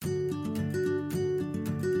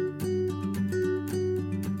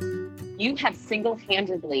You have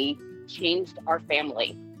single-handedly changed our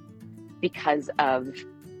family because of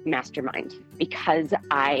Mastermind, because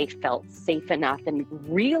I felt safe enough and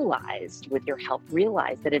realized, with your help,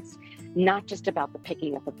 that it's not just about the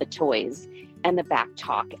picking up of the toys and the back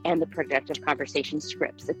talk and the productive conversation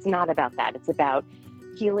scripts. It's not about that. It's about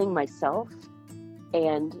healing myself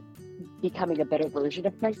and becoming a better version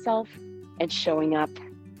of myself and showing up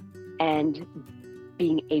and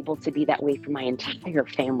being able to be that way for my entire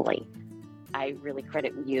family. I really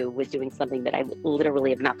credit you with doing something that I literally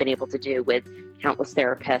have not been able to do with countless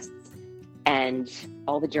therapists and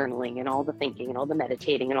all the journaling and all the thinking and all the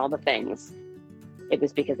meditating and all the things. It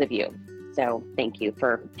was because of you. So thank you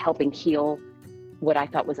for helping heal what I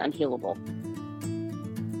thought was unhealable.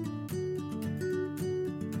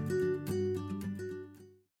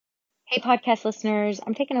 Hey, podcast listeners.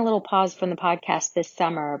 I'm taking a little pause from the podcast this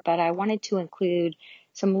summer, but I wanted to include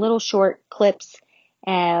some little short clips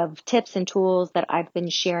of tips and tools that I've been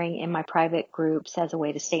sharing in my private groups as a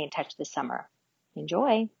way to stay in touch this summer.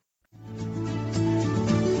 Enjoy.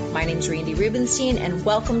 My name is Randy Rubenstein, and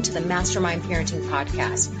welcome to the Mastermind Parenting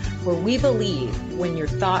Podcast, where we believe when your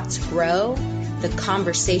thoughts grow, the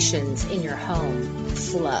conversations in your home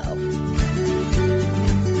flow.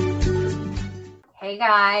 Hey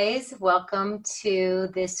guys, welcome to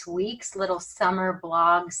this week's little summer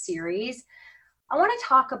blog series. I want to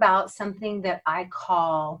talk about something that I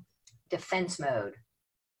call defense mode.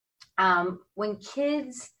 When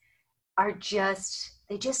kids are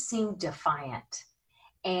they just seem defiant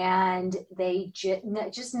and they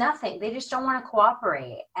just nothing. They just don't want to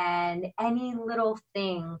cooperate, and any little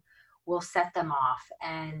thing will set them off,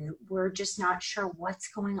 and we're just not sure what's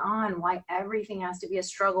going on, why everything has to be a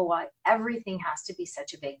struggle, why everything has to be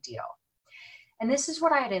such a big deal. And this is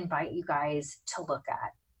what I'd invite you guys to look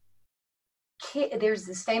at. There's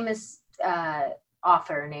this famous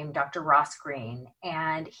author named Dr. Ross Greene,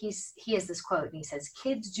 and he has this quote, and he says,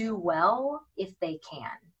 "Kids do well if they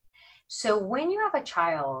can." So when you have a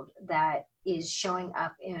child that is showing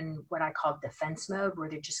up in what I call defense mode, where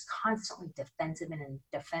they're just constantly defensive and in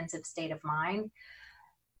a defensive state of mind,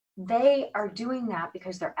 they are doing that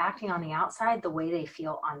because they're acting on the outside the way they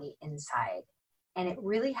feel on the inside. And it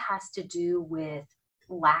really has to do with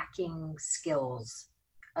lacking skills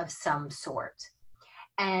of some sort.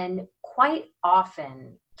 And quite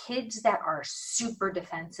often, kids that are super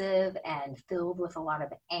defensive and filled with a lot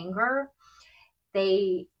of anger,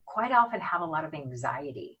 they quite often have a lot of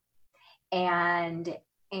anxiety. And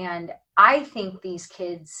I think these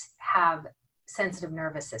kids have sensitive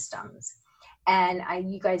nervous systems. And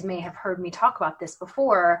you guys may have heard me talk about this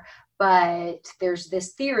before, but there's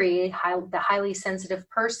this theory, the highly sensitive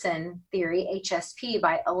person theory, HSP,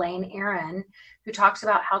 by Elaine Aron, who talks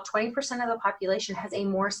about how 20% of the population has a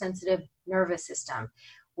more sensitive nervous system,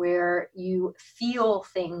 where you feel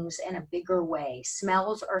things in a bigger way.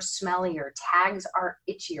 Smells are smellier, tags are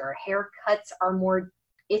itchier, haircuts are more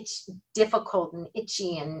difficult and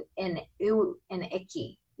itchy and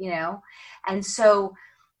icky, and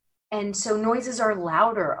so noises are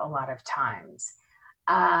louder a lot of times,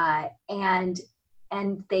 and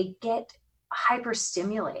they get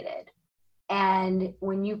hyperstimulated. And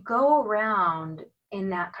when you go around in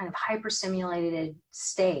that kind of hyperstimulated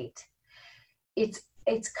state,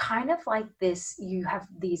 it's kind of like this, you have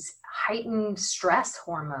these heightened stress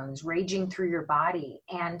hormones raging through your body.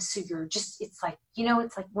 And so it's like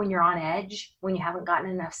when you're on edge, when you haven't gotten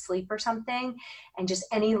enough sleep or something, and just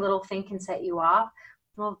any little thing can set you off.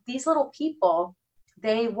 Well, these little people,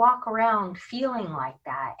 they walk around feeling like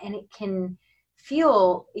that, and it can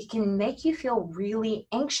make you feel really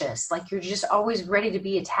anxious, like you're just always ready to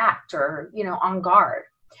be attacked or, on guard.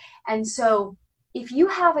 And so if you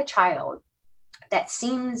have a child that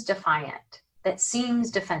seems defiant, that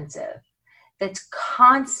seems defensive, that's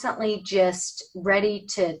constantly just ready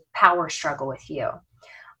to power struggle with you,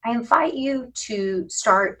 I invite you to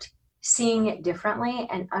start seeing it differently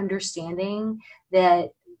and understanding that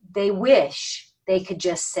they wish they could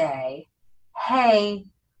just say, "Hey,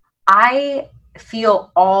 I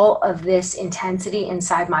feel all of this intensity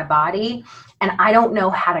inside my body, and I don't know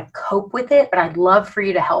how to cope with it, but I'd love for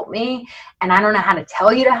you to help me. And I don't know how to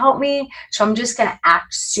tell you to help me. So I'm just going to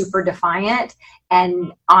act super defiant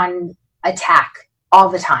and on attack all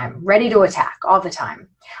the time, ready to attack all the time.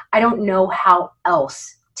 I don't know how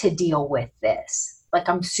else to deal with this. Like,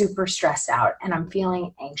 I'm super stressed out and I'm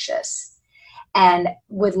feeling anxious. And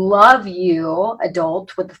would love you,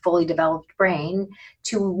 adult with a fully developed brain,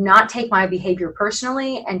 to not take my behavior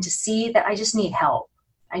personally and to see that I just need help.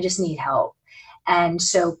 I just need help. And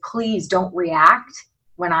so please don't react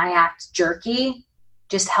when I act jerky.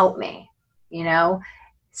 Just help me,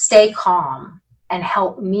 stay calm and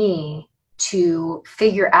help me to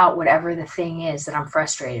figure out whatever the thing is that I'm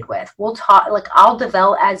frustrated with. We'll talk, like I'll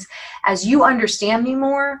develop as you understand me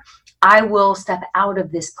more, I will step out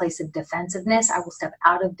of this place of defensiveness. I will step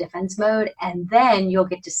out of defense mode, and then you'll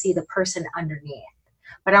get to see the person underneath.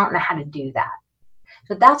 But I don't know how to do that.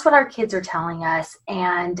 So that's what our kids are telling us.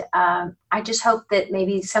 And I just hope that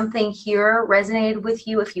maybe something here resonated with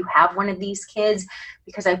you if you have one of these kids,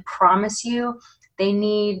 because I promise you, they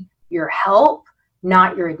need your help,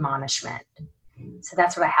 not your admonishment. So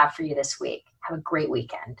that's what I have for you this week. Have a great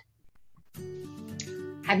weekend.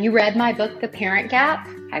 Have you read my book, The Parent Gap?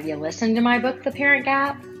 Have you listened to my book, The Parent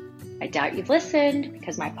Gap? I doubt you've listened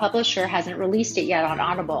because my publisher hasn't released it yet on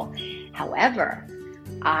Audible. However,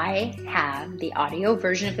 I have the audio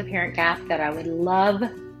version of The Parent Gap that I would love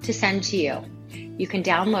to send to you. You can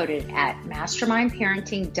download it at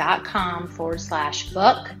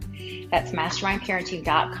mastermindparenting.com/book. That's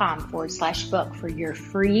mastermindparenting.com/book for your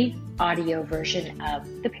free audio version of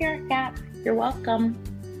The Parent Gap. You're welcome.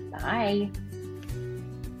 Bye.